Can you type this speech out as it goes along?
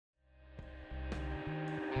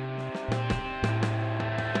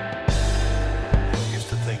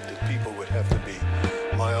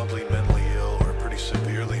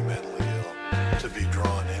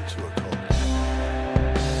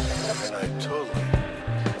totally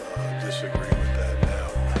disagree with that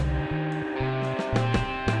now.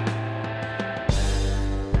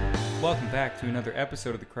 Welcome back to another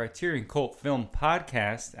episode of the Criterion Cult Film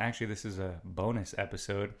Podcast. Actually, this is a bonus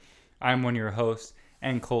episode. I'm one of your hosts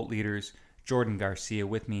and cult leaders, Jordan Garcia.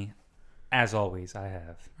 With me, as always, I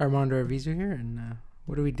have Armando Arvizu here, and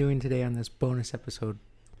what are we doing today on this bonus episode?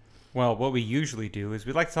 Well, what we usually do is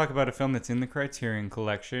we like to talk about a film that's in the Criterion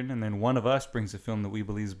Collection, and then one of us brings a film that we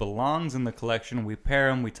believe belongs in the collection. We pair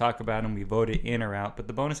them, we talk about them, we vote it in or out. But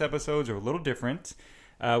the bonus episodes are a little different.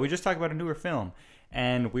 We just talk about a newer film.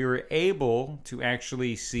 And we were able to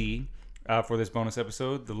actually see, for this bonus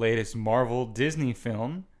episode, the latest Marvel Disney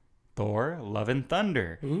film, Thor: Love and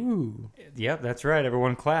Thunder. Ooh. Yep, that's right.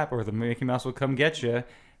 Everyone clap or the Mickey Mouse will come get you.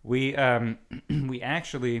 We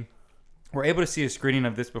actually were able to see a screening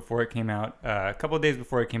of this before it came out, a couple of days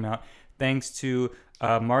before it came out, thanks to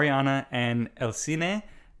Mariana and El Cine,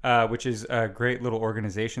 which is a great little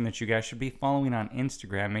organization that you guys should be following on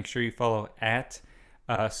Instagram. Make sure you follow at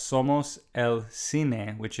Somos El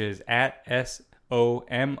Cine, which is at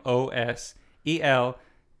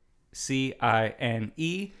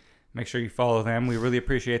SOMOSELCINE. Make sure you follow them. We really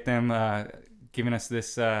appreciate them giving us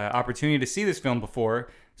this opportunity to see this film before,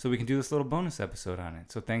 so we can do this little bonus episode on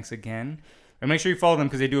it. So thanks again. And make sure you follow them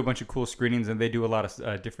because they do a bunch of cool screenings, and they do a lot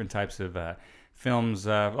of different types of films,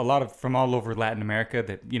 a lot of from all over Latin America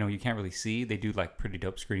that, you know, you can't really see. They do like pretty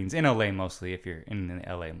dope screenings in LA mostly if you're in the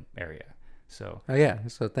LA area. So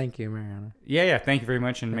So thank you, Mariana. yeah, thank you very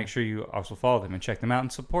much, and make sure you also follow them and check them out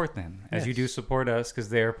and support them as you Yes. do support us, because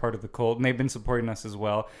they're part of the cult and they've been supporting us as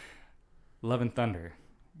well. Love and Thunder.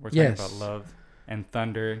 We're talking Yes. about Love and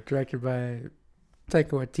Thunder. Directed by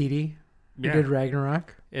Taika Waititi, who Yeah, did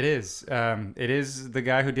Ragnarok. it is. It is the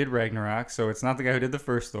guy who did Ragnarok, so it's not the guy who did the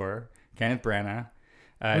first Thor, Kenneth Branagh.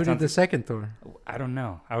 Who It's did not the second Thor? I don't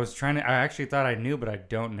know. I actually thought I knew, but I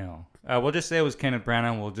don't know. We'll just say it was Kenneth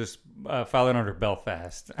Branagh. We'll just file it under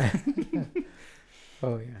Belfast.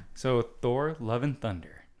 Oh, yeah. So Thor: Love and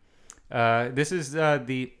Thunder. This is I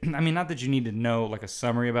mean, not that you need to know like a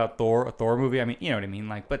summary about a Thor movie. I mean, you know what I mean.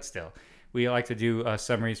 Like, but still, we like to do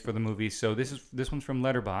summaries for the movies. So this one's from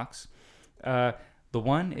Letterboxd. The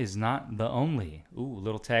one is not the only. Ooh,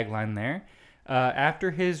 little tagline there. After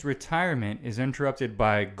his retirement is interrupted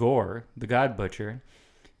by Gore, the God Butcher,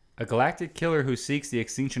 a galactic killer who seeks the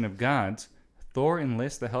extinction of gods, Thor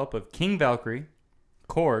enlists the help of King Valkyrie,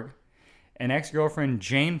 Korg, and ex-girlfriend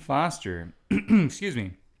Jane Foster, excuse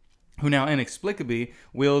me, who now inexplicably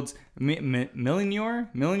wields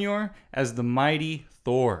Mjolnir as the mighty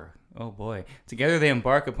Thor. Oh boy. Together they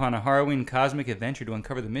embark upon a harrowing cosmic adventure to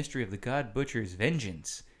uncover the mystery of the God Butcher's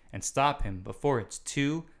vengeance and stop him before it's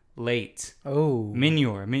too late. Oh.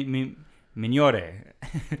 Mignore.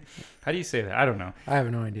 How do you say that? I don't know. I have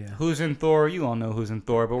no idea. Who's in Thor? You all know who's in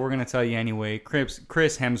Thor, but we're going to tell you anyway. Chris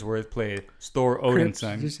Hemsworth played Thor Odin's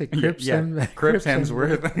son. Did you say Crips? Yeah, Crips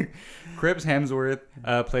Hemsworth. Crips Hemsworth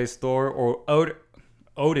plays Thor or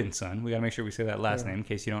Odin's son. We got to make sure we say that last name in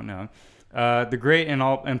case you don't know. The great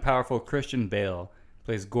and powerful Christian Bale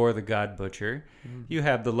plays Gore the God Butcher. You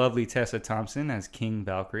have the lovely Tessa Thompson as King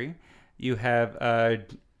Valkyrie. You have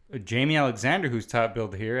Jamie Alexander, who's top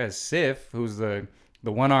billed here, as Sif, who's the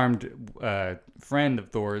one-armed friend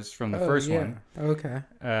of Thor's from the first one. Okay.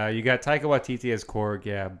 You got Taika Waititi as Korg,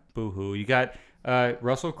 yeah, boo-hoo. You got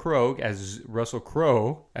Russell Crowe as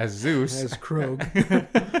Zeus. As Krog.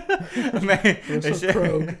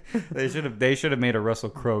 They should have made a Russell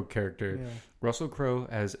Crowe character. Yeah. Russell Crowe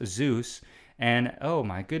as Zeus, and oh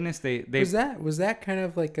my goodness, they Was that kind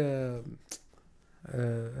of like a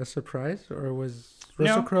surprise, or was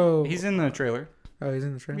Russell Crowe? He's in the trailer. Oh, he's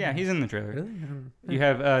in the trailer. Yeah, he's in the trailer. Really? I don't know. You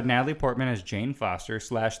have Natalie Portman as Jane Foster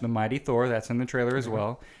 / the Mighty Thor. That's in the trailer as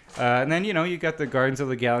well. And then, you got the Guardians of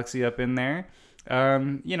the Galaxy up in there.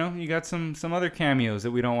 You got some other cameos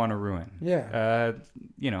that we don't want to ruin. Yeah.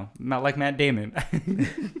 Not like Matt Damon.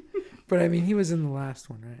 But I mean, he was in the last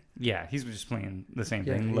one, right? Yeah, he's just playing the same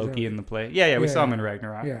Yeah, thing. he's Loki already- in the play. Yeah, we saw him yeah. in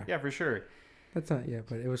Ragnarok. Yeah. For sure. That's not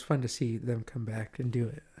but it was fun to see them come back and do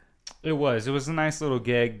it. It was a nice little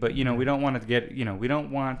gag, but we don't want it to get, we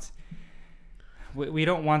don't want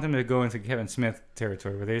them to go into Kevin Smith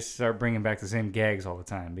territory where they start bringing back the same gags all the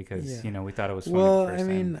time because we thought it was funny. Well, the first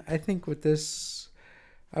time. I think with this,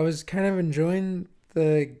 I was kind of enjoying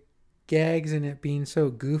the gags and it being so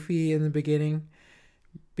goofy in the beginning,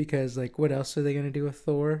 because like, what else are they gonna do with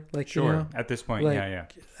Thor? Like, sure, at this point, like, yeah.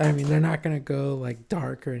 I mean, they're not gonna go like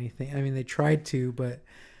dark or anything. I mean, they tried to, but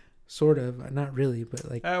sort of, not really, but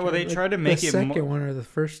like. Well, they like tried to make the it second more. one or the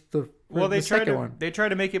first. Well, they the tried second to one. they tried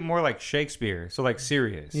to make it more like Shakespeare, so like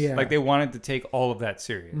serious. Yeah. Like they wanted to take all of that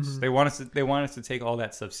serious. Mhm. They want us to take all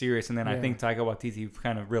that stuff serious, and then I Yeah. think Taika Waititi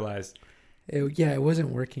kind of realized It wasn't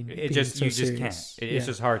working. it being just so you just serious. can't. It's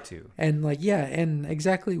just hard to. And like and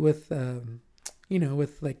exactly with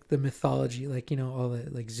with like the mythology, like all the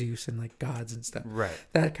like Zeus and like gods and stuff. Right.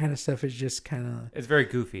 That kind of stuff is just kind of It's very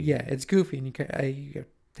goofy. it's goofy, and you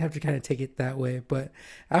have to kind of take it that way. But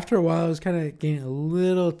after a while, I was kind of getting a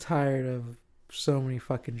little tired of so many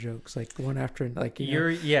fucking jokes, like one after like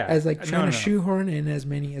as like trying to shoehorn in as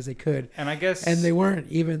many as they could. And I guess And they weren't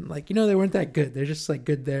even like they weren't that good. They're just like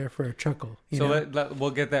good there for a chuckle.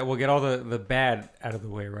 We'll get that. We'll get all the bad out of the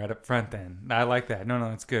way right up front. Then I like that.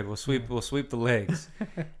 No, it's good. We'll sweep the legs.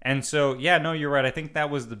 And so you're right. I think that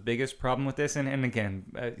was the biggest problem with this. And again,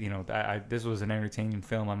 this was an entertaining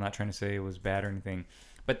film. I'm not trying to say it was bad or anything,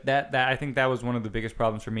 but that I think that was one of the biggest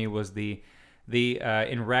problems for me was the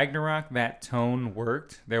in Ragnarok, that tone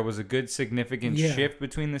worked. There was a good significant shift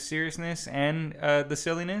between the seriousness and the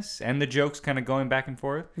silliness and the jokes kind of going back and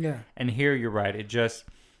forth. Yeah. And here you're right.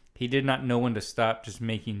 He did not know when to stop just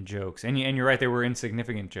making jokes. And you're right, they were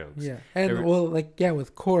insignificant jokes. Yeah. And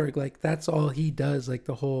with Korg, like that's all he does, like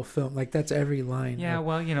the whole film. Like that's every line. Yeah,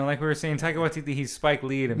 like we were saying, Taika Waititi, he's Spike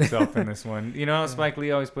Lee himself in this one. You know how Spike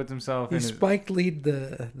Lee always puts himself in Spike Lee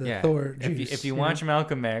the Thor juice. If you watch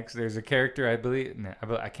Malcolm X, there's a character,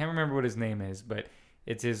 I can't remember what his name is, but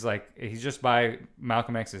it's his he's just by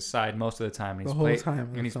Malcolm X's side most of the time.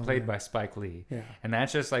 And he's played by Spike Lee. Yeah. And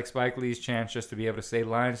that's just like Spike Lee's chance just to be able to say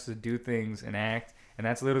lines, to do things and act. And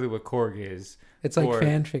that's literally what Korg is. It's like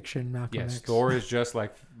fan fiction, Malcolm X. Yes, Thor is just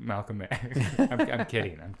like Malcolm X. I'm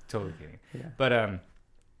kidding. I'm totally kidding. Yeah. But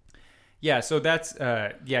so that's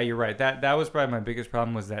you're right. That was probably my biggest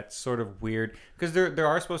problem, was that sort of weird, because there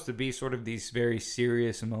are supposed to be sort of these very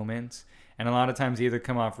serious moments, and a lot of times they either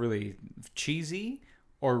come off really cheesy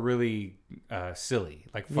or really silly,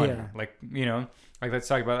 like funny. Yeah. Like let's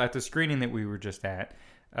talk about at the screening that we were just at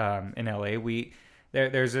in LA.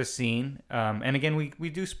 There's a scene, and again we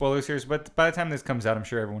do spoilers here, but by the time this comes out, I'm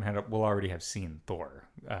sure everyone will already have seen Thor,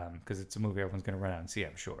 because it's a movie everyone's going to run out and see,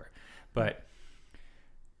 I'm sure. But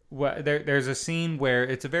there's a scene where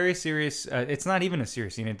it's a very serious. It's not even a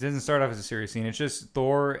serious scene. It doesn't start off as a serious scene. It's just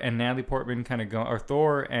Thor and Natalie Portman kind of go, or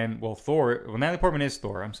Thor and Thor. Well, Natalie Portman is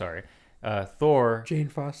Thor. I'm sorry. Thor. Jane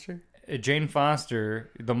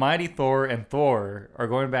Foster, the mighty Thor, and Thor are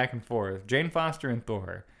going back and forth. Jane Foster and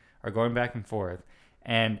Thor are going back and forth,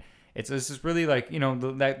 and it's just really like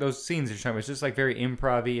those scenes you're talking about. It's just like very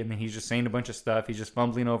improv-y, and then he's just saying a bunch of stuff. He's just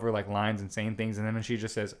fumbling over like lines and saying things, and then she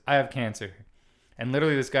just says, "I have cancer." And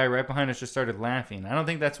literally, this guy right behind us just started laughing. I don't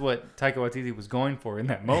think that's what Taika Waititi was going for in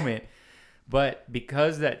that moment, but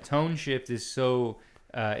because that tone shift is so,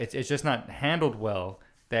 it's just not handled well,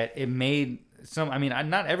 that it made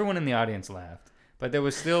not everyone in the audience laughed, but there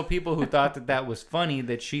was still people who thought that was funny,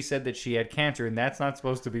 that she said that she had cancer, and that's not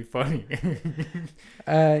supposed to be funny.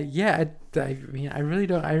 I really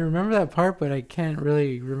don't. I remember that part, but I can't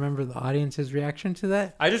really remember the audience's reaction to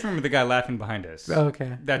that. I just remember the guy laughing behind us. Oh,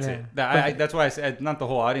 okay, that's it. That's why I said not the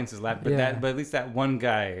whole audience is laughing, but at least that one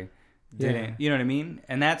guy didn't. Yeah. You know what I mean?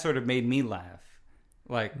 And that sort of made me laugh,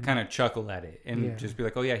 like kind of chuckle at it, and just be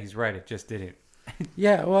like, "Oh yeah, he's right. It just didn't."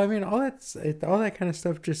 Yeah, well, I mean, all that kind of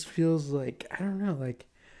stuff just feels like, I don't know, like,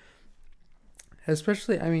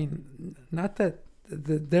 especially, I mean, not that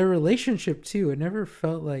their relationship too, it never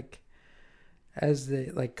felt like as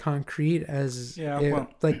concrete as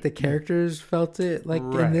like the characters felt it like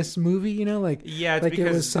in this movie, like like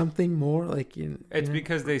it was something more like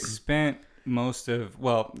because they spent most of,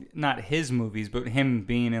 not his movies, but him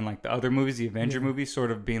being in like the other movies, the Avenger movies,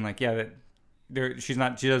 sort of being like, she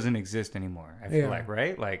doesn't exist anymore. I feel like,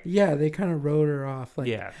 right? Like, they kind of wrote her off. Like,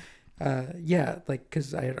 like,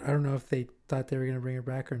 because I don't know if they thought they were gonna bring her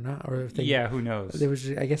back or not, or if they, who knows?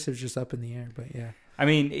 I guess it was just up in the air, but I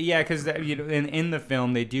mean, because in the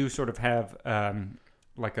film they do sort of have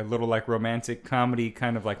like a little like romantic comedy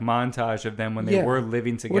kind of like montage of them when they were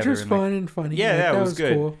living together, which was fun and funny. Yeah, like, it was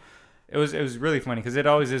good. Cool. It was really funny, because it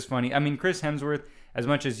always is funny. I mean, Chris Hemsworth, as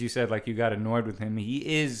much as you said like you got annoyed with him, he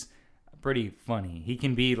is pretty funny. He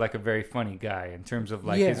can be like a very funny guy in terms of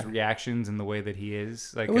like his reactions and the way that he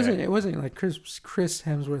is. Like it wasn't like Chris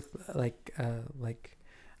Hemsworth like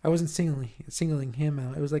I wasn't singling him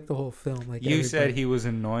out. It was like the whole film. Like you said he was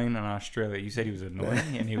annoying in Australia. You said he was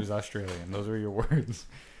annoying and he was Australian. Those were your words.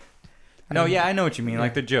 I know what you mean.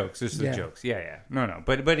 Like the jokes, just the jokes. No,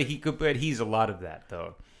 but he's a lot of that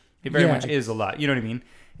though. He very much is a lot. You know what I mean?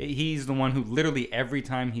 He's the one who literally every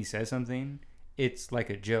time he says something, it's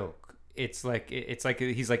like a joke. it's like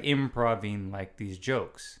he's like improving like these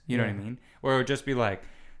jokes. You know what I mean? Or it would just be like,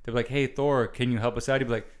 they're like, "Hey Thor, can you help us out?" He'd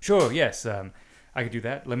be like, "Sure, yes, I could do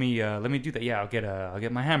that. Let me do that. Yeah, I'll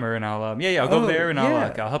get my hammer and I'll I'll go there and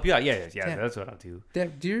I'll help you out. Yeah, that's what I'll do."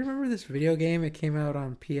 Do you remember this video game? It came out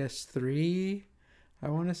on PS3. I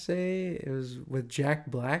want to say it was with Jack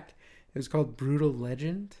Black. It was called Brutal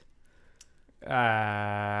Legend.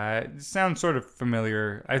 It sounds sort of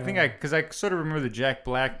familiar. I think because I sort of remember the Jack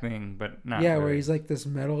Black thing, but not. Yeah, really. where he's like this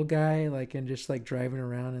metal guy, like, and just like driving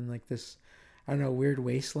around in like this, I don't know, weird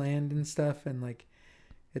wasteland and stuff, and like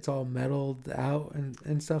it's all metaled out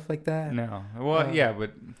and stuff like that. No, well,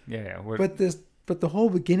 But the whole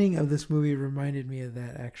beginning of this movie reminded me of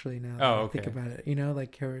that, actually. Now that I think about it,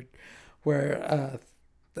 like where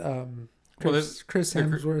Chris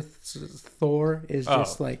Hemsworth's Thor is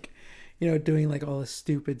just like, doing like all this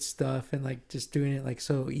stupid stuff and like just doing it like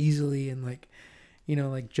so easily and like,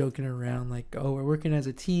 like joking around like, oh, we're working as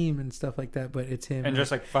a team and stuff like that. But it's him and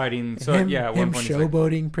just like fighting. So him like,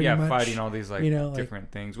 showboating pretty much. Fighting all these like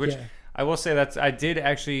different things. Which I will say I did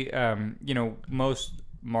actually. Most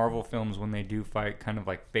Marvel films, when they do fight kind of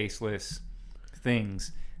like faceless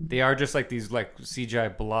things, they are just like these like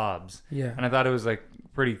CGI blobs. Yeah. And I thought it was like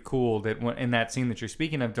pretty cool that in that scene that you're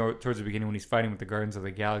speaking of towards the beginning when he's fighting with the Guardians of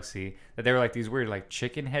the Galaxy, that they were like these weird like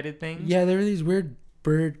chicken headed things. Yeah, there were these weird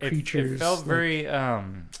bird creatures. It felt very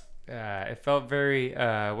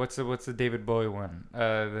what's the David Bowie one?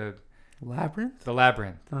 The Labyrinth? The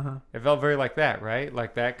Labyrinth. Uh-huh. It felt very like that, right?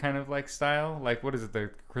 Like that kind of like style. Like what is it?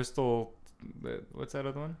 The crystal. What's that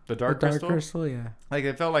other one? The Dark Crystal, yeah. Like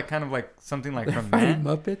it felt like kind of like something like from that.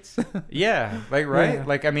 Muppets. Yeah, like right. Yeah.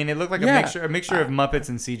 Like I mean, it looked like a mixture of Muppets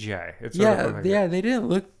and CGI. They didn't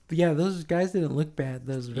look. Yeah, those guys didn't look bad.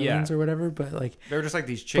 Those villains or whatever, but like they were just like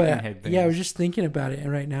these chicken head things. Yeah, I was just thinking about it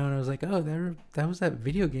right now, and I was like, oh, that was that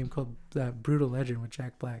video game called Brutal Legend with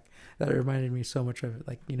Jack Black. That reminded me so much of it.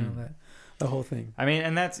 Like that. The whole thing. I mean,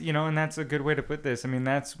 and that's a good way to put this. I mean,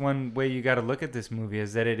 that's one way you got to look at this movie,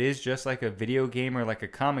 is that it is just like a video game or like a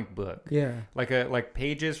comic book. Yeah. Like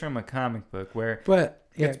pages from a comic book where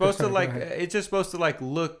it's supposed to like it's just supposed to like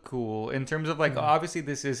look cool in terms of like obviously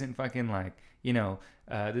this isn't fucking like,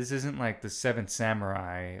 this isn't like the Seventh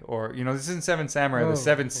Samurai or this isn't Seventh Samurai, the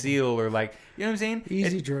Seventh Seal or like, you know what I'm saying?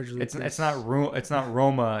 Easy, George Lucas. It's not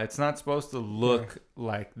Roma. It's not supposed to look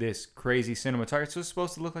like this crazy cinematography. It's just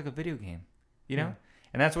supposed to look like a video game.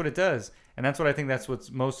 And that's what it does. And that's what I think that's what's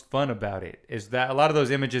most fun about it, is that a lot of those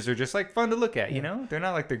images are just like fun to look at, They're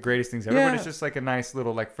not like the greatest things ever, but it's just like a nice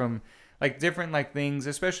little like from like different like things,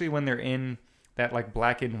 especially when they're in that like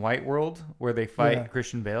black and white world where they fight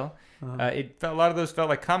Christian Bale. A lot of those felt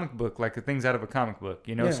like comic book, like the things out of a comic book,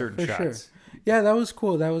 certain shots. Sure. Yeah, that was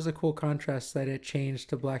cool. That was a cool contrast that it changed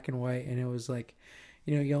to black and white, and it was like,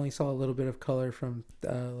 you only saw a little bit of color from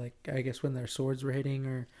like I guess when their swords were hitting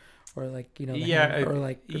or like or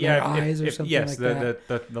like their eyes or something like that.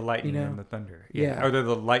 the lightning and the thunder. Or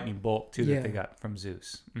the lightning bolt too that they got from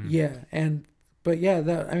Zeus. Mm-hmm. Yeah,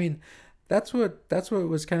 that's what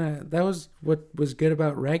was that was what was good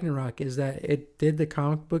about Ragnarok, is that it did the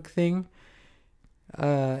comic book thing in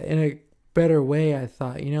a better way, I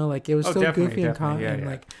thought. Like it was still goofy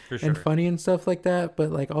and and funny and stuff like that, but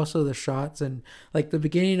like also the shots and like the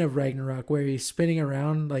beginning of Ragnarok where he's spinning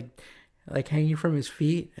around like hanging from his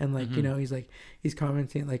feet and like he's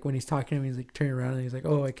commenting like when he's talking to him, he's like turning around and he's like,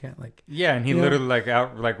 oh, I can't like and he literally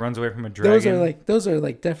runs away from a dragon. Those are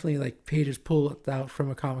definitely like pages pulled out from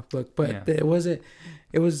a comic book, but it was I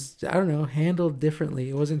don't know, handled differently.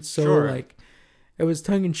 It wasn't so like, it was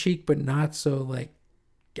tongue in cheek but not so like,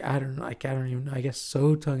 I don't even know, I guess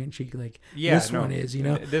so tongue in cheek like this one is,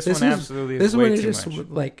 this one absolutely is way too much.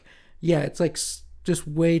 Like it's like just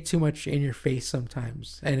way too much in your face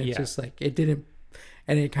sometimes, and it's just like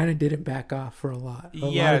it kind of didn't back off for a lot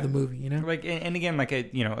of the movie, like, and again, like a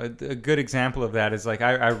good example of that is like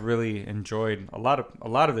I really enjoyed a lot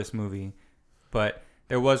of this movie, but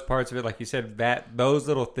there was parts of it, like you said, that those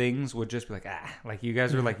little things would just be like, like you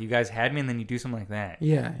guys were like, you guys had me, and then you do something like that,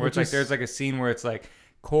 where it's like there's like a scene where it's like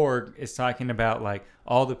Korg is talking about like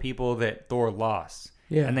all the people that Thor lost,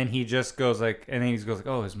 and then he just goes like, and then he goes like,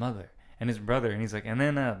 oh, his mother and his brother, and he's like, and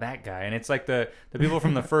then that guy, and it's like the people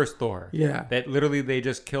from the first Thor, that literally they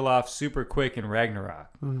just kill off super quick in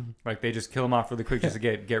Ragnarok, like they just kill them off really quick just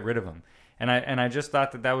to get rid of them, and I just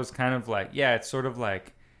thought that was kind of like, it's sort of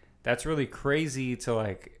like, that's really crazy to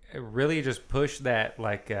like really just push that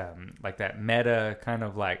like that meta kind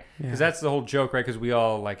of like, because that's the whole joke, right? Because we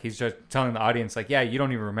all like, he's just telling the audience like, you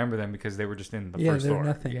don't even remember them because they were just in the first Thor.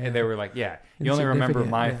 Nothing, they were like, you only remember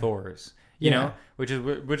my Thors. you know, which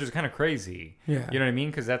is kind of crazy. Yeah. You know what I mean?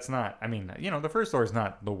 Because that's not, I mean, you know, the first Thor is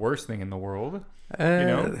not the worst thing in the world. You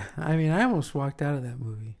know? I mean, I almost walked out of that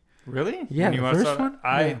movie. Really? Yeah, the first one?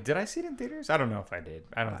 Did I see it in theaters? I don't know if I did.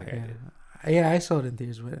 I don't think I did. Yeah, I saw it in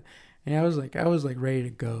theaters, but I was like ready to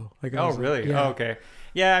go. Like, oh, really? Yeah. Oh, okay.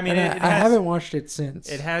 Yeah, I mean, I haven't watched it since.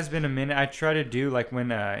 It has been a minute. I try to do, like,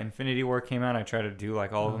 when Infinity War came out, I try to do,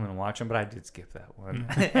 like, all of them and watch them, but I did skip that one.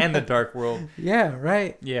 And The Dark World. Yeah,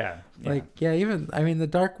 right. Yeah. Like, even, I mean, The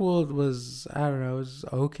Dark World was, I don't know, it was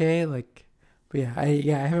okay. Like, but I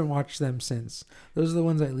haven't watched them since. Those are the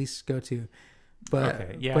ones I at least go to. But,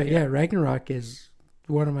 okay. Ragnarok is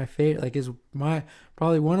one of my favorite, like, is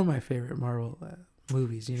probably one of my favorite Marvel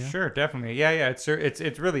movies, you know. Sure, definitely. Yeah, it's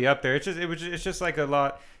really up there. It's just like a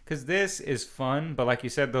lot, because this is fun, but like you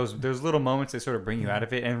said, those little moments that sort of bring you out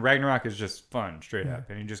of it, and Ragnarok is just fun straight up,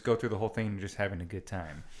 and you just go through the whole thing and just having a good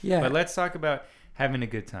time. Yeah. But let's talk about having a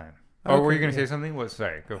good time. Okay, were you going to say something? What?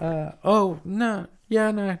 Sorry. Go for it. Oh no. Yeah,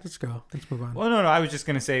 no. Let's go. Let's move on. Well, no. I was just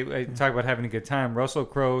going to say, talk about having a good time. Russell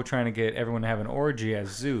Crowe trying to get everyone to have an orgy as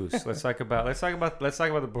Zeus. Let's talk about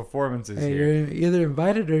the performances here. You're either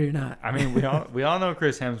invited or you're not. I mean, we all know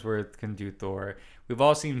Chris Hemsworth can do Thor. We've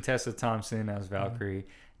all seen Tessa Thompson as Valkyrie.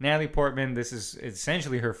 Natalie Portman. This is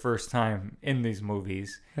essentially her first time in these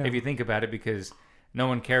movies, if you think about it, because no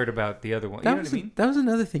one cared about the other one. You know what I mean? That was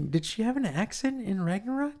another thing. Did she have an accent in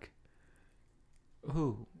Ragnarok?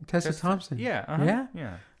 Who? Tessa Thompson. Yeah.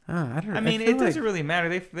 Yeah. I don't know. I mean, it doesn't really matter.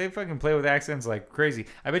 They fucking play with accents like crazy.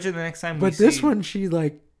 I bet you the next time. But this one, she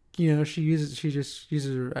like, you know, she just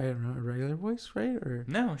uses I don't know, a regular voice, right? Or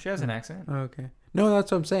no, she has an accent. Oh, okay. No,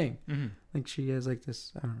 that's what I'm saying. Mm-hmm. Like she has like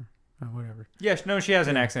this. I don't know. Whatever. Yeah. No, she has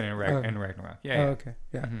an accent in Ragnarok. Yeah. Oh, okay.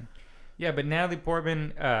 Yeah. Mm-hmm. Yeah, but Natalie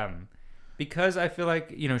Portman. Because I feel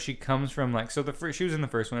like, you know, she comes from like, so she was in the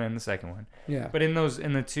first one and the second one. Yeah. But in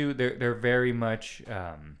the two, they're very much,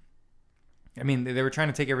 I mean, they were trying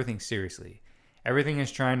to take everything seriously. Everything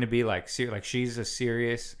is trying to be like she's a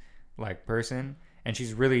serious like person, and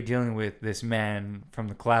she's really dealing with this man from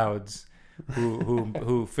the clouds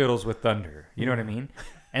who fiddles with thunder. You know what I mean?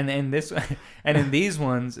 And in this, and in these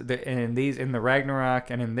ones, in the Ragnarok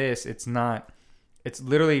and in this, it's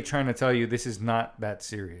literally trying to tell you this is not that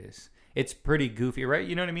serious. It's pretty goofy, right?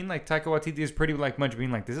 You know what I mean? Like, Taika Waititi is pretty like much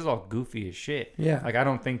being like, this is all goofy as shit. Yeah. Like, I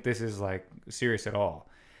don't think this is like serious at all.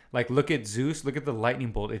 Like, look at Zeus. Look at the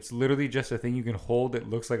lightning bolt. It's literally just a thing you can hold that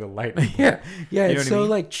looks like a lightning bolt. Yeah. You it's so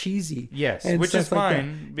like cheesy. Yes, which is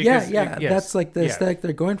fine. Because that's like the aesthetic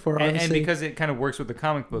they're going for. And because it kind of works with the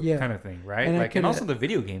comic book kind of thing, right? And also the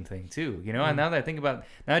video game thing too. You know, and now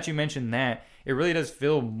that you mentioned that, it really does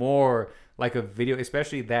feel more like a video,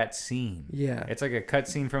 especially that scene. Yeah. It's like a cut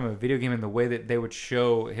scene from a video game, and the way that they would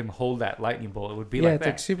show him hold that lightning bolt, it would be like that.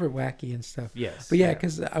 Yeah, it's like super wacky and stuff. Yes. But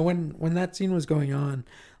because when that scene was going on,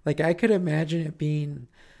 like I could imagine it being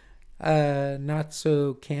not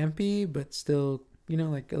so campy, but still, you know,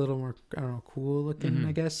 like a little more, I don't know, cool looking,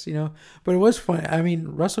 I guess, you know. But it was fun. I mean,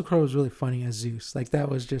 Russell Crowe was really funny as Zeus. Like that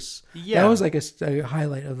was just, that was like a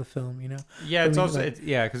highlight of the film, you know. Yeah, it's also,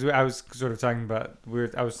 because I was sort of talking about,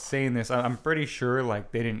 I was saying this, I'm pretty sure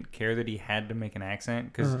like they didn't care that he had to make an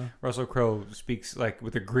accent, because Russell Crowe speaks like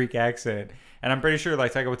with a Greek accent. And I'm pretty sure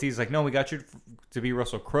like Taika Waititi's like, no, we got you to be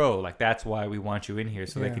Russell Crowe. Like, that's why we want you in here,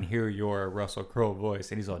 so they can hear your Russell Crowe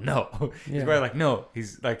voice. And he's like, no. He's probably like, no.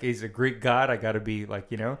 He's a Greek god. I got to be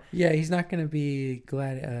like, you know. Yeah, he's not going to be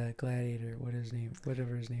Gladiator.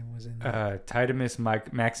 Whatever his name was in there. Titus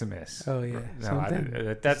Maximus. Oh, yeah.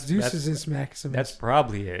 No, Zeus is Maximus. That's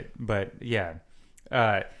probably it. But, yeah.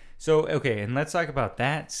 So, okay, and let's talk about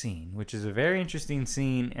that scene, which is a very interesting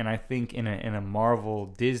scene, and I think in a Marvel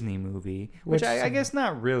Disney movie, which I guess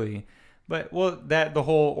not really, but the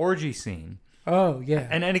whole orgy scene. Oh yeah,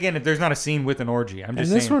 and again, there's not a scene with an orgy. I'm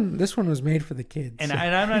just saying this one was made for the kids. And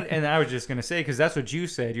I'm not, and I was just gonna say, because that's what you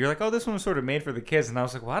said. You're like, oh, this one was sort of made for the kids, and I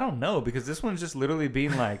was like, well, I don't know, because this one's just literally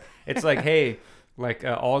being like, it's like, hey, like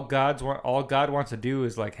all God wants to do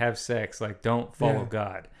is like have sex, like don't follow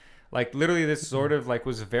God. Like, literally, this sort of, like,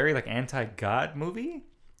 was a very, like, anti-God movie,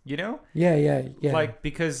 you know? Yeah. Like,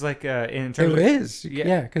 because, like, in terms of... It is.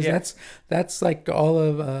 Yeah, because that's, like, all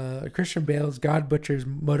of Christian Bale's God Butcher's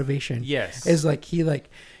motivation. Yes. Is, like, he, like,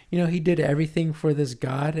 you know, he did everything for this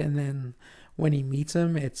God, and then when he meets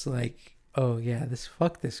him, it's like... Oh yeah,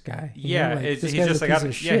 fuck this guy. He's just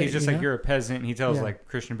like, you're a peasant. And he tells like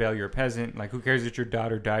Christian Bale, you're a peasant. Like, who cares that your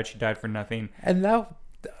daughter died? She died for nothing. And that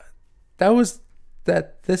was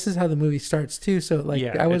that this is how the movie starts too. So like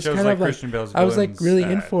Yeah, I was kind of like I was like really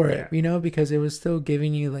in for it, you know, because it was still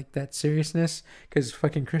giving you like that seriousness. Because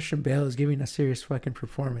fucking Christian Bale is giving a serious fucking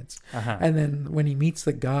performance. And then when he meets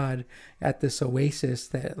the God at this oasis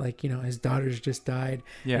that like, you know, his daughter's just died,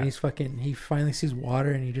 and he finally sees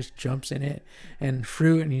water and he just jumps in it, and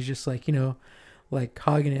fruit, and he's just like, you know, like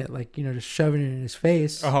hogging it, like, you know, just shoving it in his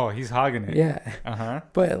face. Oh, he's hogging it. Yeah.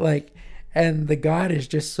 But like. And the God is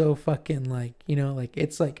just so fucking like, you know, like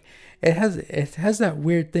it's like it has that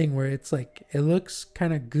weird thing where it's like it looks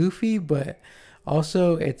kind of goofy, but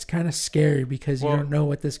also it's kind of scary because you don't know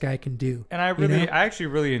what this guy can do. And I actually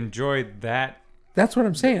really enjoyed that. That's what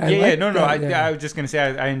I'm saying. I was just gonna say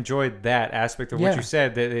I enjoyed that aspect of what you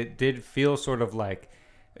said, that it did feel sort of like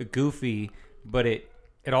goofy, but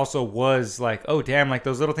it also was like, oh damn, like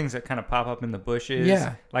those little things that kind of pop up in the bushes.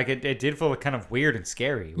 Yeah. Like it did feel kind of weird and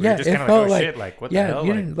scary. You're just kind of like, oh shit, like what the hell?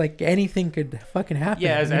 You didn't, like anything could fucking happen.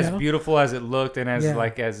 Yeah, as beautiful as it looked, and as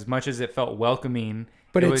like as much as it felt welcoming.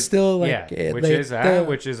 But it's still like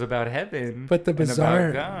which is about heaven. But the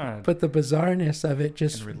bizarreness of it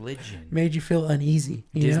just religion made you feel uneasy.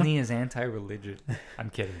 Disney is anti-religion. I'm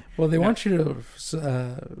kidding. Well, they want you to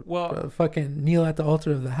fucking kneel at the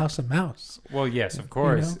altar of the House of Mouse. Well, yes, of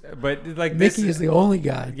course. You know? But like Mickey is the only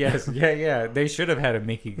god. Yes, yeah. They should have had a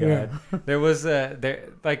Mickey god. There was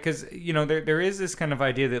because you know there is this kind of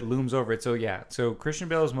idea that looms over it. So Christian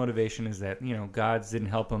Bale's motivation is that, you know, gods didn't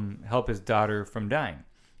help his daughter from dying.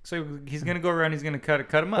 So he's gonna go around. He's gonna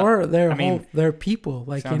cut him up. Or they're people,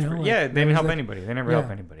 like, you know. They didn't help anybody. They never help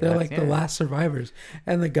anybody. They're like the last survivors,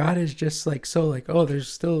 and the God is just like so like, oh,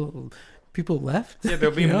 there's still people left. Yeah,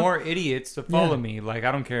 there'll be more idiots to follow me. Like,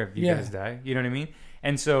 I don't care if you guys die. You know what I mean?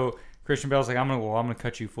 And so Christian Bale's like, I'm gonna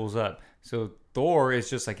cut you fools up. So Thor is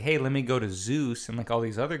just like, hey, let me go to Zeus and like all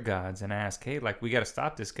these other gods and ask, hey, like we got to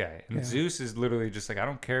stop this guy. And Zeus is literally just like, I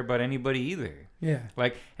don't care about anybody either. Yeah.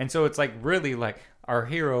 Like, and so it's like really like our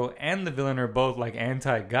hero and the villain are both like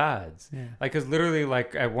anti-gods. Yeah. Like, because literally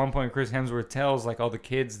like at one point Chris Hemsworth tells like all the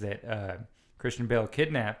kids that Christian Bale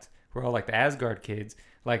kidnapped, who are all like the Asgard kids,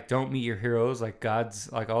 like, don't meet your heroes, like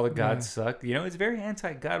gods, like all the gods suck. You know, it's very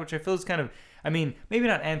anti-God, which I feel is kind of, I mean, maybe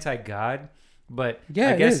not anti-God, but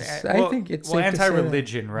I guess I think it's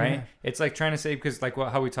anti-religion, right? Yeah. It's like trying to say, because like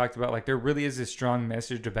how we talked about, like there really is this strong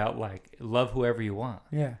message about like love whoever you want.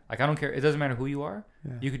 Yeah. Like I don't care, it doesn't matter who you are.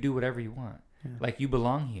 Yeah. You could do whatever you want. Yeah. Like you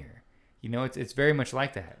belong here. You know, it's very much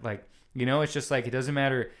like that. Like, you know, it's just like it doesn't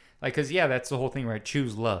matter. Like, because that's the whole thing, right?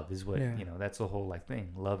 Choose love is what you know. That's the whole like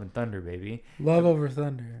thing. Love and thunder, baby. Love over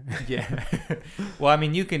thunder. Yeah. Well, I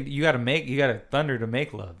mean, you got to thunder to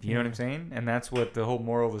make love. You know what I'm saying? And that's what the whole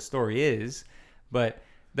moral of the story is. But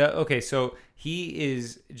so he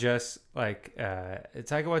is just like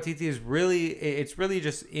Taika Waititi is really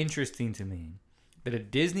just interesting to me that a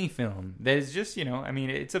Disney film that is just, you know, I mean,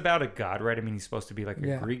 it's about a god, right? I mean, he's supposed to be like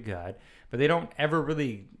a Greek god, but they never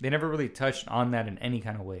really touched on that in any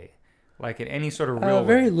kind of way, like in any sort of real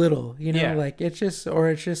very way. Little, you know, like it's just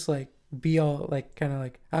like be all like kind of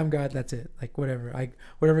like I'm God, that's it, like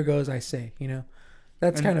whatever goes I say, you know.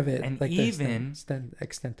 That's kind of it, and like even the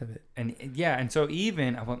extent of it. And so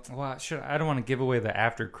even I don't want to give away the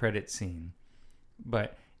after credit scene,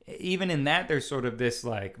 but even in that, there's sort of this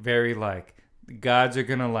like very like gods are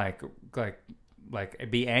gonna like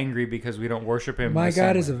be angry because we don't worship him. My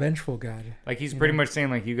God is a vengeful God. Like he's pretty much saying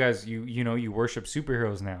like you guys you worship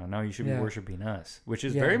superheroes now. Now you should be worshiping us, which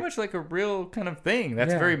is very much like a real kind of thing.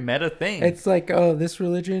 That's a very meta thing. It's like, oh, this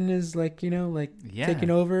religion is like, you know, like taking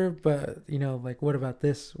over, but you know, like what about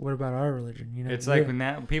this? What about our religion? You know, it's like when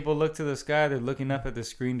now people look to the sky, they're looking up at the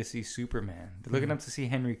screen to see Superman. They're looking up to see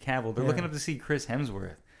Henry Cavill. They're looking up to see Chris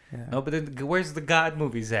Hemsworth. Yeah. No, but then where's the God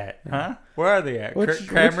movies at? Huh? Where are they at?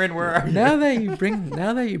 Cameron, where are you? Now that you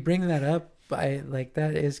bring that up, I like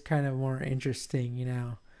that is kind of more interesting, you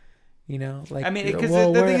know. You know, like I mean, because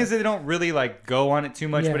the thing is that they don't really like go on it too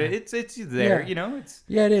much, but it's there, you know. It's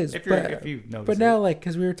it is. If you know, but now like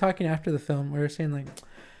because we were talking after the film, we were saying like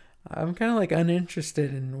I'm kind of like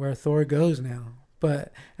uninterested in where Thor goes now.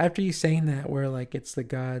 But after you saying that, where like it's the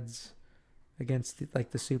gods against the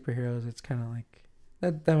superheroes, it's kind of like.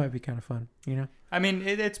 That might be kind of fun, you know? I mean,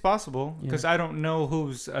 it's possible, because I don't know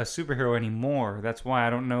who's a superhero anymore. That's why I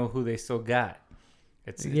don't know who they still got.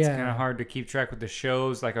 It's kind of hard to keep track with the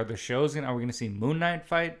shows. Like, are we going to see Moon Knight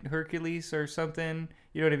fight Hercules or something?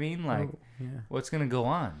 You know what I mean? Like, what's going to go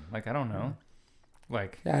on? Like, I don't know.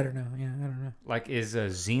 Like, I don't know. Yeah, I don't know. Like, is a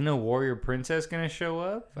Xena warrior princess going to show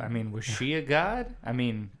up? I mean, was she a god? I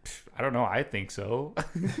mean, I don't know. I think so.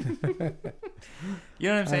 You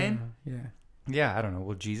know what I'm saying? Yeah. Yeah, I don't know.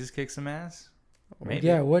 Will Jesus kick some ass? Maybe.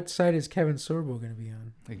 Yeah, what side is Kevin Sorbo going to be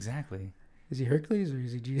on? Exactly. Is he Hercules or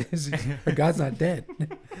is he or God's not dead?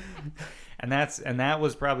 And that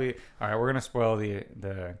was probably all right. We're gonna spoil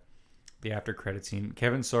the after credit scene.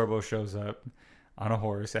 Kevin Sorbo shows up on a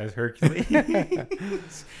horse as Hercules,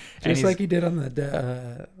 just like he did on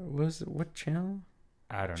the what channel?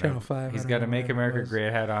 I don't know. Channel 5. He's got a Make America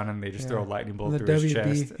Great hat on, and they just throw a lightning bolt through his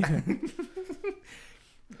chest.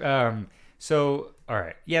 So all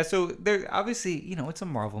right, yeah. So there obviously, it's a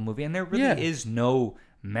Marvel movie, and there really is no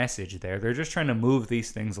message there. They're just trying to move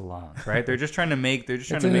these things along, right? They're just trying to make.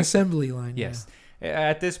 It's an assembly line. Yes. Yeah.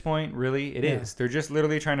 At this point, really, it is. They're just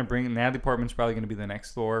literally trying to bring. Natalie Portman's probably going to be the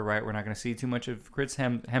next Thor, right? We're not going to see too much of Chris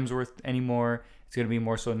Hemsworth anymore. It's going to be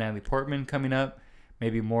more so Natalie Portman coming up,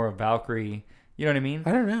 maybe more of Valkyrie. You know what I mean?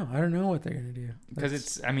 I don't know. I don't know what they're going to do.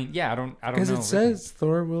 Because I don't know. Because it says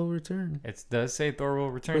Thor will return. It does say Thor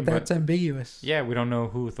will return, but that's ambiguous. Yeah, we don't know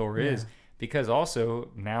who Thor is. Because also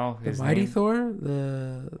now his Mighty Thor,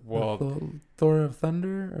 the Thor of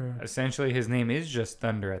Thunder, or essentially his name is just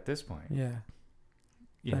Thunder at this point. Yeah,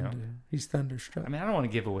 he's thunderstruck. I mean, I don't want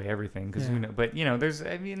to give away everything because but there's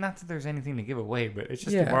not that there's anything to give away, but it's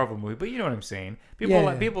just a Marvel movie. But you know what I'm saying?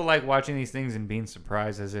 People like watching these things and being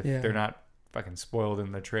surprised as if they're not fucking spoiled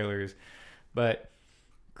in the trailers. But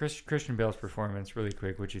Christian Bale's performance, really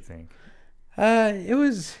quick, what'd you think? It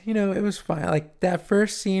was, it was fine. Like that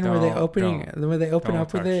first scene where they open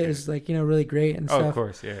up with it is like, really great and stuff. Oh, of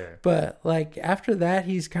course, yeah. But like after that,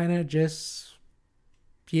 he's kind of just,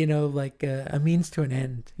 like a means to an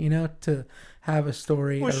end, to have a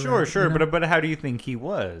story. Well, sure. But how do you think he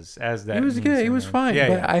was as that? He was good. He was fine. Yeah,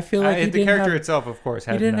 but I feel like the character itself, of course,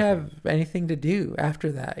 he didn't have anything to do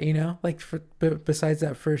after that, like besides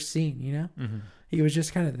that first scene, Mm-hmm. He was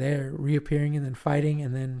just kind of there, reappearing and then fighting,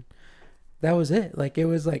 and then that was it. Like it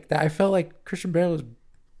was like that. I felt like Christian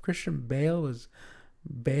Bale was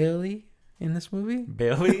Bailey in this movie.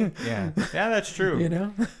 Bailey? Yeah, that's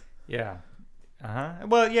true. Yeah.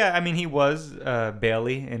 Well, yeah. I mean, he was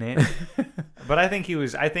Bailey in it, but I think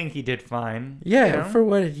he did fine. Yeah, for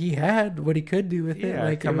what he had, what he could do with it.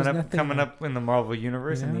 Like coming up in the Marvel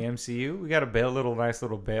universe in the MCU, we got a nice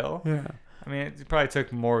little Bale. Yeah. I mean, it probably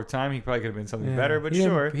took more time. He probably could have been something better, but he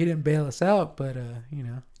didn't bail us out, but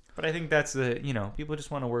But I think that's people just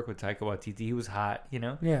want to work with Taika Waititi. He was hot,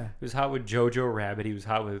 Yeah. He was hot with Jojo Rabbit. He was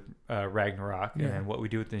hot with Ragnarok. Yeah. And then What We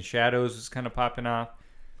Do Within Shadows was kind of popping off.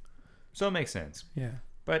 So it makes sense. Yeah.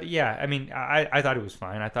 But yeah, I mean, I thought it was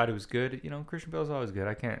fine. I thought it was good. Christian Bale's always good.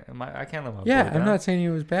 I can't let my boy down. I'm not saying he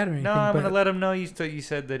was bad or anything. No, I'm gonna let him know. You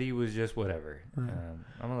said that he was just whatever. I'm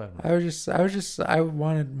gonna let him know. I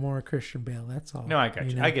wanted more Christian Bale. That's all. No, I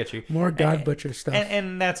got you. I get you. More God Butcher stuff.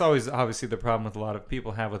 And that's always obviously the problem with a lot of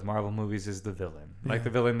people have with Marvel movies is the villain. Like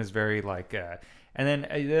the villain is very like, and then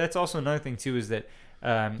that's also another thing too is that.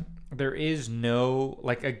 There is no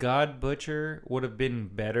like a God Butcher would have been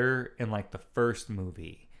better in like the first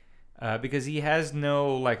movie because he has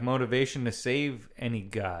no like motivation to save any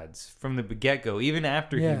gods from the get-go even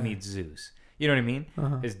after he meets Zeus. You know what I mean?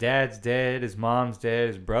 His dad's dead, his mom's dead,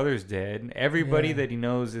 his brother's dead. Everybody that he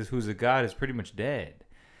knows who's a god is pretty much dead.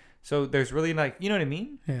 So there's really like, you know what I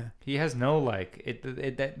mean? Yeah. He has no like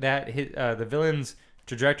the villain's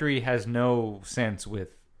trajectory has no sense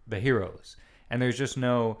with the heroes. And there's just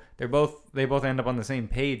no. They both end up on the same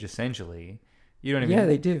page essentially. You know what I mean? Yeah,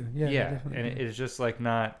 they do. Yeah, and it's just like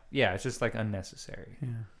not. Yeah, it's just like unnecessary. Yeah,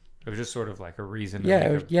 it was just sort of like a reason. It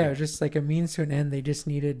was just like a means to an end. They just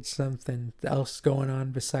needed something else going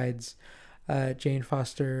on besides Jane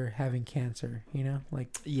Foster having cancer.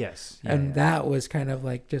 Like yes, and that was kind of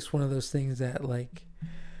like just one of those things that like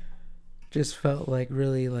just felt like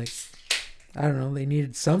really like I don't know. They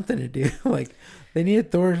needed something to do. Like they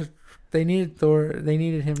needed Thor. They needed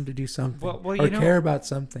him to do something or care about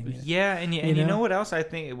something. Yeah, and you know what else I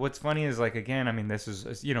think? What's funny is like again, I mean, this is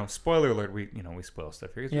spoiler alert. We spoil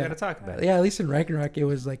stuff here because we got to talk about it. Yeah, at least in Ragnarok, it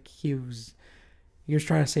was like he was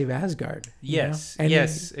trying to save Asgard. Yes,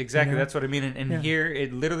 exactly. That's what I mean. And here,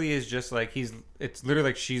 it literally is just like it's literally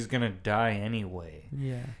like she's gonna die anyway.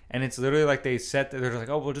 Yeah, and it's literally like they're like,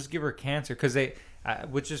 oh, we'll just give her cancer because they,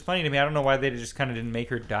 which is funny to me. I don't know why they just kind of didn't make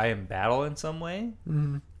her die in battle in some way.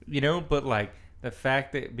 Mm-hmm. But like the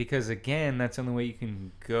fact that because again that's the only way you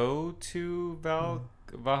can go to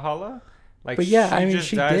Valhalla. Like, but yeah, I mean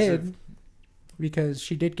she did because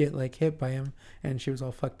she did get like hit by him and she was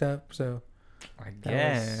all fucked up. So I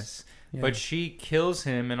guess, but she kills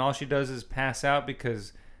him and all she does is pass out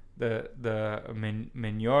because the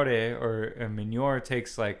Mjolnir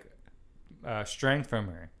takes like strength from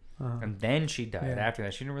her. and then she died after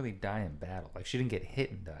that. She didn't really die in battle. Like, she didn't get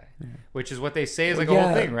hit and die, which is what they say is like a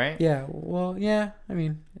whole thing, right? Yeah. Well, yeah. I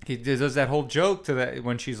mean, he does that whole joke to that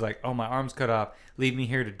when she's like, "Oh, my arm's cut off. Leave me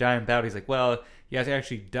here to die in battle." He's like, "Well, you have to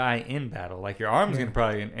actually die in battle. Like, your arm's gonna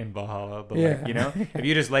probably in Valhalla, but like, you know, if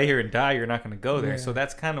you just lay here and die, you're not gonna go there." So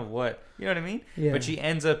that's kind of what, you know what I mean? Yeah. But she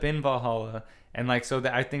ends up in Valhalla. And like, so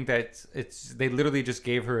that I think that they literally just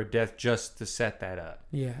gave her a death just to set that up.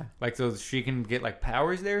 Yeah. Like, so she can get like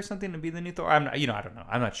powers there or something to be the new Thor. I don't know.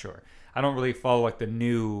 I'm not sure. I don't really follow like the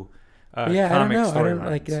new comic I don't know. I don't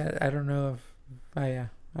lines. like that. I don't know if I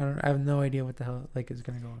have no idea what the hell like is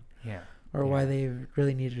gonna go on. Yeah. Or why they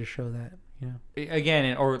really needed to show that. You know?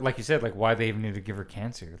 Again, or like you said, like why they even need to give her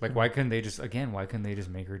cancer. Like why couldn't they just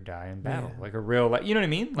make her die in battle? Like a real, like, you know what I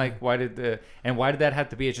mean? Like why did that have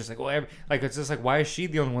to be? It's just like, well, like it's just like, why is she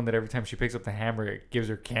the only one that every time she picks up the hammer it gives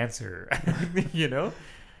her cancer? You know,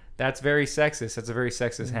 that's very sexist. That's a very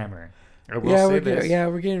sexist hammer.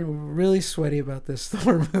 We're getting really sweaty about this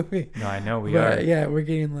Thor movie. No, I know we are. Yeah, we're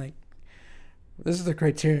getting like. This is the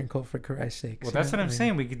Criterion Cult, for Christ's sake. Well, that's what I'm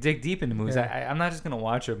saying. We could dig deep into movies. Yeah. I'm not just gonna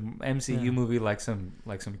watch a MCU movie like some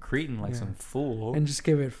cretin, like some fool, and just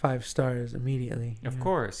give it 5 stars immediately. Of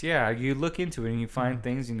course, yeah. You look into it and you find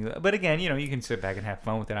things, but again, you know, you can sit back and have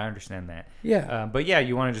fun with it. I understand that. Yeah. But yeah,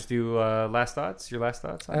 you want to just do last thoughts? Your last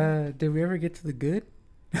thoughts? Did we ever get to the good?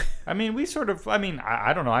 I mean, we sort of. I mean,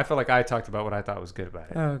 I don't know. I felt like I talked about what I thought was good about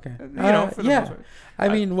it. Oh, okay. For the most part.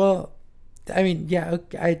 I mean, yeah.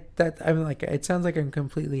 Okay, like, it sounds like I'm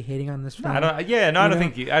completely hating on this film. I don't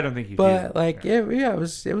think you. I don't think you. But like, it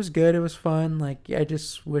was good. It was fun. Like, I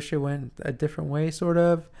just wish it went a different way, sort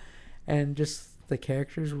of, and just the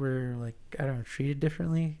characters were like, I don't know, treated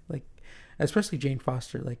differently. Like, especially Jane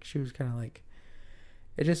Foster. Like, she was kind of like.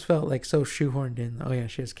 It just felt like so shoehorned in. Oh yeah,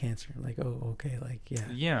 she has cancer. Like, oh okay, like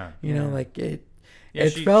yeah. You know, like it. Yeah,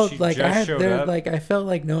 it felt like I felt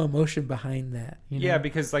like no emotion behind that. You know? Yeah,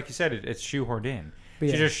 because like you said, it's shoehorned in.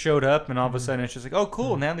 She just showed up, and all of a sudden it's just like, oh,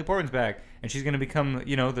 cool, Natalie Portman's back, and she's gonna become,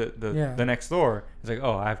 you know, the next Thor. It's like,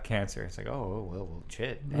 oh, I have cancer. It's like, oh, well,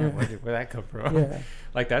 shit, man, where'd that come from? Yeah.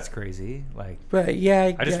 Like, that's crazy. Like, but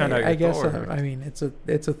yeah, I just found out. I guess I mean, it's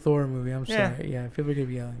a Thor movie. I'm sorry. Yeah, people are gonna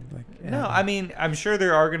be yelling. Like, no, I mean, I'm sure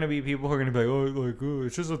there are gonna be people who are gonna be like, oh,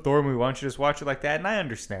 it's just a Thor movie. Why don't you just watch it like that? And I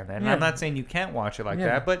understand that. And I'm not saying you can't watch it like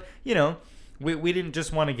that, but you know. We didn't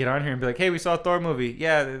just want to get on here and be like, hey, we saw a Thor movie.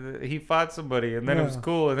 Yeah, he fought somebody, and then it was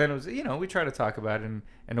cool. And then it was, you know, we try to talk about it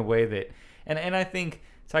in a way that... And I think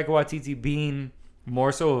Taika Waititi being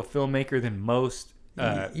more so a filmmaker than most...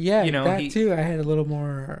 you know, that too. I had a little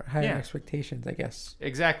more higher expectations, I guess.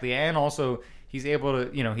 Exactly. And also, he's able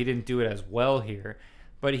to... You know, he didn't do it as well here.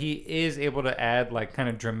 But he is able to add like kind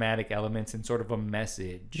of dramatic elements and sort of a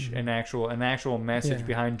message, an actual message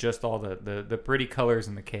behind just all the pretty colors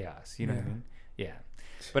and the chaos. You know what I mean? Yeah.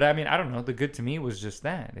 But I mean, I don't know. The good to me was just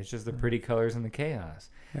that. It's just the pretty colors and the chaos.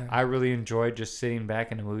 Yeah. I really enjoyed just sitting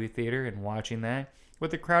back in a movie theater and watching that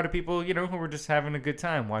with a crowd of people, you know, who were just having a good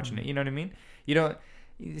time watching it. You know what I mean? You know,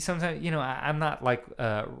 sometimes, you know, I'm not like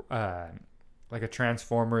a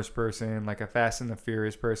Transformers person, like a Fast and the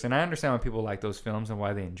Furious person. I understand why people like those films and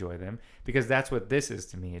why they enjoy them, because that's what this is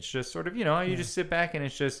to me. It's just sort of, you know, you just sit back and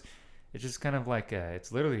it's just kind of like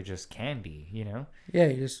it's literally just candy, you know? Yeah,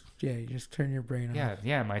 you just turn your brain off.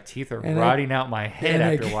 Yeah, my teeth are rotting out my head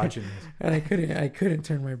after watching this. And I couldn't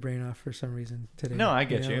turn my brain off for some reason today. No, I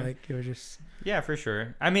get you. Like, it was just... Yeah, for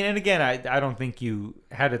sure. I mean, and again, I don't think you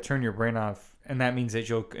had to turn your brain off, and that means that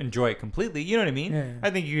you'll enjoy it completely. You know what I mean? Yeah. I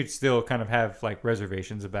think you could still kind of have like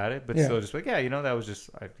reservations about it, but still just like, you know, that was just,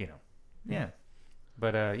 you know, yeah.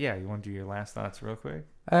 But you want to do your last thoughts real quick?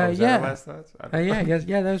 That last thoughts? I guess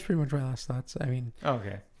that was pretty much my last thoughts. I mean,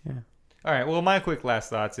 okay, yeah. All right. Well, my quick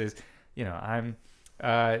last thoughts is, you know, I'm.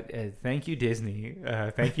 Thank you, Disney.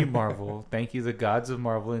 Thank you, Marvel. Thank you, the gods of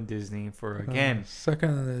Marvel and Disney, for again suck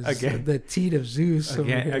on the teat of Zeus.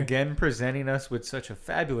 Again, presenting us with such a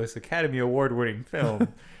fabulous Academy Award-winning film.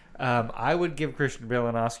 I would give Christian Bale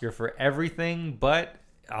an Oscar for everything, but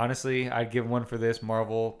honestly, I'd give one for this.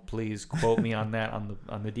 Marvel, please quote me on that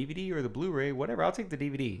on the DVD or the Blu-ray, whatever. I'll take the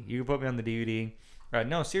DVD. You can put me on the DVD.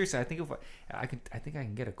 No, seriously, I think I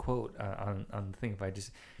can get a quote on the thing if I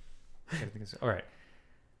just. All right.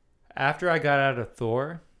 After I got out of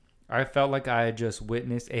Thor, I felt like I had just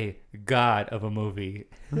witnessed a god of a movie.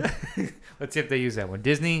 Let's see if they use that one.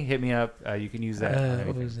 Disney, hit me up. You can use that.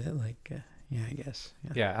 What was it like? Yeah, I guess.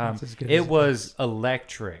 Yeah. It was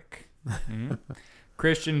electric.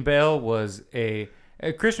 Christian Bale was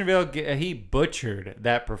Christian Bale. He butchered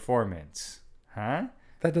that performance. Huh?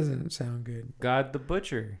 That doesn't sound good. God the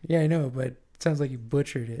Butcher. Yeah, I know, but it sounds like you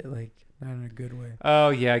butchered it. Like not in a good way. Oh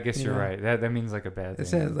yeah, I guess you're right. That means like a bad thing. It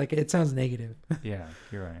sounds it sounds negative. Yeah,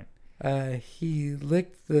 you're right. He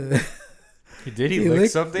licked the. He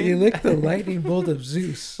lick something? He licked the lightning bolt of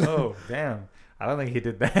Zeus. Oh damn! I don't think he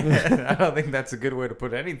did that. I don't think that's a good way to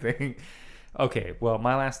put anything. Okay, well,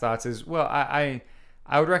 my last thoughts is I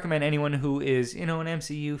would recommend anyone who is an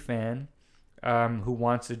MCU fan. Who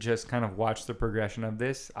wants to just kind of watch the progression of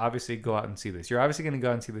this, obviously go out and see this. You're obviously going to go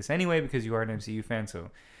out and see this anyway because you are an MCU fan.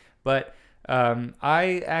 But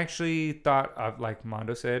I actually thought, like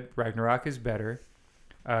Mondo said, Ragnarok is better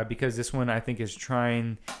because this one I think is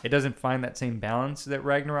it doesn't find that same balance that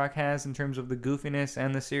Ragnarok has in terms of the goofiness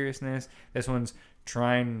and the seriousness. This one's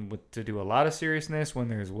trying to do a lot of seriousness when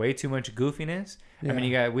there's way too much goofiness. Yeah. I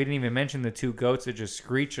mean, we didn't even mention the two goats that just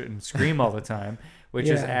screech and scream all the time. Which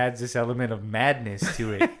just adds this element of madness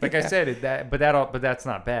to it. Like I said, but that's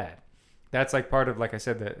not bad. That's like part of, like I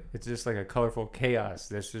said, that it's just like a colorful chaos.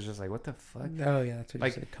 This is just like, what the fuck? Oh yeah, that's what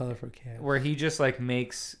you said, colorful chaos. Where he just like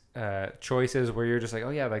makes choices where you're just like,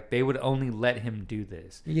 oh yeah, like they would only let him do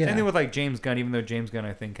this. Yeah. Same thing with like James Gunn, even though James Gunn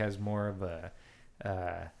I think has more of a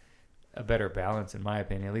better balance in my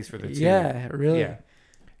opinion, at least for the two. Yeah, really. Yeah.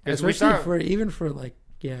 Especially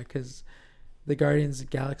because the Guardians of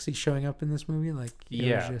the Galaxy showing up in this movie, like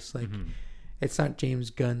it was just like it's not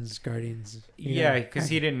James Gunn's Guardians. Yeah, because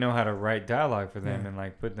he didn't know how to write dialogue for them and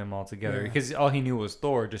like put them all together. Because all he knew was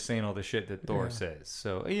Thor just saying all the shit that Thor says.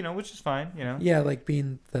 So which is fine. Yeah, like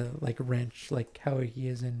being the like wrench, like how he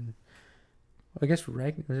is in. I guess was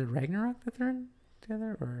it Ragnarok that they're in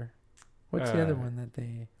together, or what's the other one that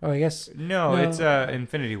they? Oh, I guess no. It's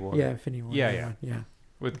Infinity War. Yeah, Infinity War. Yeah.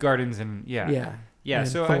 With Guardians and Yeah,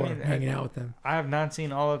 so Thor, hanging out with them. I have not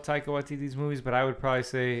seen all of Taika Waititi's movies, but I would probably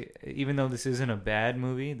say, even though this isn't a bad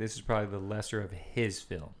movie, this is probably the lesser of his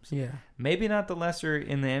films. Yeah. Maybe not the lesser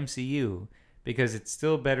in the MCU, because it's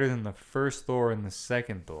still better than the first Thor and the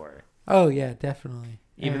second Thor. Oh yeah, definitely.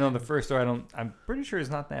 Even though the first Thor, I'm pretty sure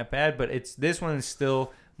is not that bad, but this one is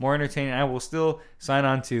still more entertaining. I will still sign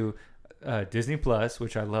on to Disney Plus,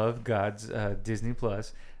 which I love, God's Disney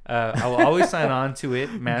Plus. I will always sign on to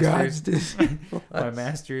it, Masters. My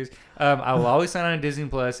Masters. I will always sign on to Disney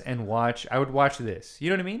Plus and watch. I would watch this. You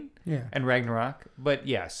know what I mean? Yeah. And Ragnarok. But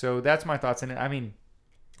yeah, so that's my thoughts on it. I mean,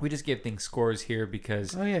 we just give things scores here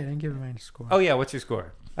because. Oh yeah, I didn't give mine a score. Oh yeah, what's your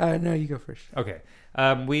score? No, you go first. Okay.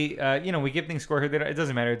 We give things score here. It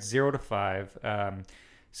doesn't matter. It's 0 to 5.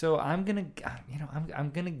 So I'm gonna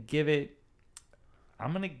give it.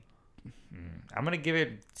 I'm gonna give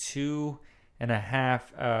it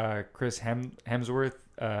 2.5 Chris Hemsworth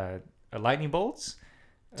lightning bolts.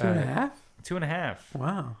 2.5? 2.5.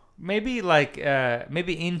 Wow. Maybe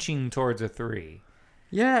maybe inching towards a 3.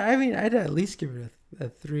 Yeah, I mean, I'd at least give it a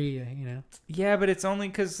 3. Yeah, but it's only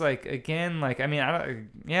because a 3.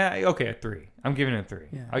 I'm giving it a 3.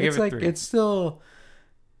 Yeah, I'll give it 3. It's still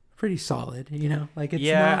pretty solid, Like it's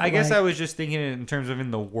I guess I was just thinking in terms of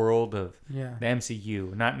in the world of the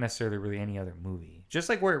MCU, not necessarily really any other movie. Just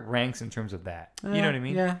like where it ranks in terms of that. You know what I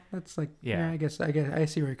mean? Yeah, that's like I guess I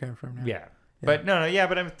see where you're coming from now. Yeah. But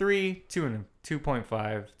but I'm 3, 2.5,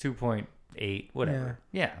 2.8, whatever.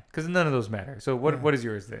 Yeah, because none of those matter. So what is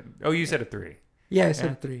yours then? Oh, you said a 3. Yeah, I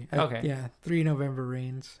said a 3. Okay. 3 November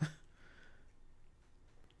Rains.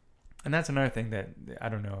 And that's another thing that I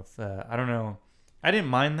don't know. I didn't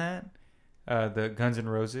mind that the Guns N'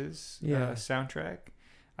 Roses soundtrack.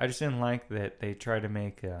 I just didn't like that they tried to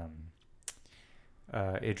make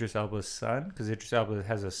Idris Elba's son, because Idris Elba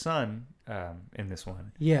has a son in this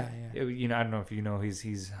one. Yeah. I don't know if you know,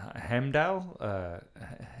 he's Hemdilu.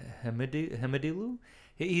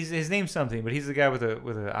 His name's something, but he's the guy with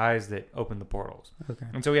the eyes that open the portals. Okay.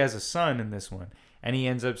 And so he has a son in this one, and he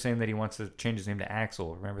ends up saying that he wants to change his name to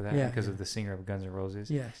Axl. Remember that? Because of the singer of Guns N'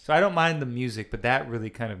 Roses. Yes. So I don't mind the music, but that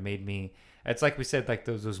really kind of made me. It's like we said, like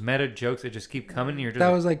those meta jokes that just keep coming. And you're just that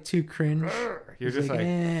was like too cringe. You're just like,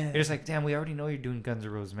 damn, we already know you're doing Guns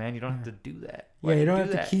N' Roses, man. You don't have to do that. Why you don't have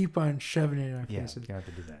to keep on shoving it in our faces. You don't have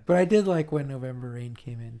to do that. But I did like when November Rain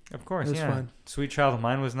came in. Of course, it was fun. Sweet Child of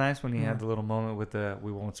Mine was nice when he had the little moment with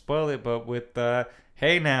we won't spoil it, but with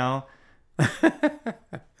hey now, you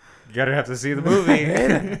gotta have to see the movie.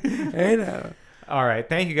 hey now. All right,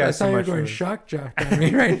 thank you guys so much. You're going shock jock on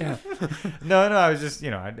me right now. No, I was just,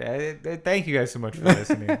 thank you guys so much for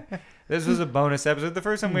listening. This was a bonus episode. The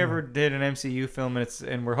first time we ever did an MCU film,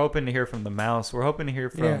 and we're hoping to hear from the Mouse. We're hoping to hear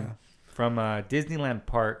from Disneyland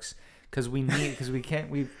Parks, because we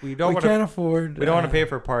can't afford. We don't want to pay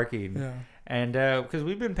for parking. Yeah. And because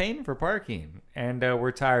we've been paying for parking, and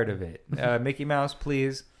we're tired of it. Mickey Mouse,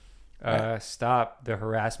 please stop the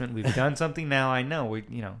harassment. We've done something now. I know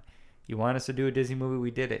You want us to do a Disney movie?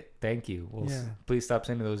 We did it. Thank you. Please stop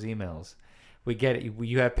sending those emails. We get it.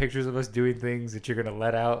 You have pictures of us doing things that you're going to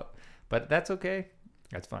let out, but that's okay.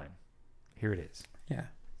 That's fine. Here it is. Yeah.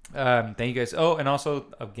 Thank you guys. Oh, and also,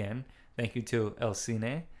 again, thank you to El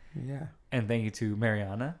Cine. Yeah. And thank you to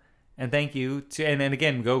Mariana. And thank you to, and then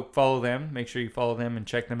again, go follow them. Make sure you follow them and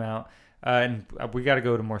check them out. And we got to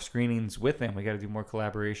go to more screenings with them. We got to do more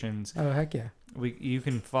collaborations. Oh, heck yeah. You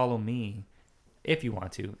can follow me, if you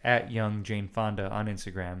want to, at Young Jane Fonda on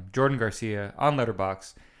Instagram. Jordan Garcia on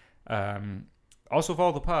Letterboxd. Also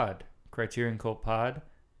follow the pod, Criterion Cult Pod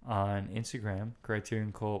on Instagram,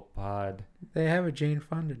 Criterion Cult Pod. They have a Jane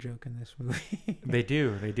Fonda joke in this movie. They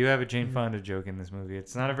do have a Jane Fonda joke in this movie.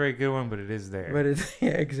 It's not a very good one, but it is there. But it's, yeah,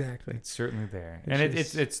 exactly. It's certainly there.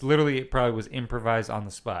 It's literally, it probably was improvised on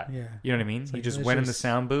the spot. Yeah. You know what I mean? He just went in the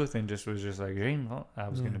sound booth and was like, Jane, I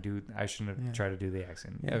shouldn't have tried to do the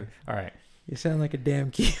accent. Yeah. All right. You sound like a damn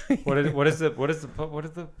Kiwi. What is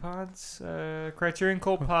the pods? Criterion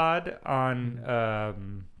Cult Pod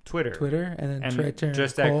on Twitter, and then Criterion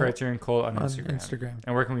just Cult at Criterion Cult on Instagram.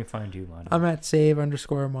 And where can we find you, Mondo? I'm at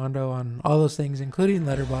 _Mondo on all those things, including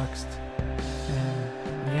Letterboxd.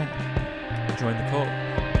 And join the cult.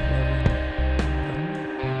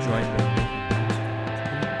 Join the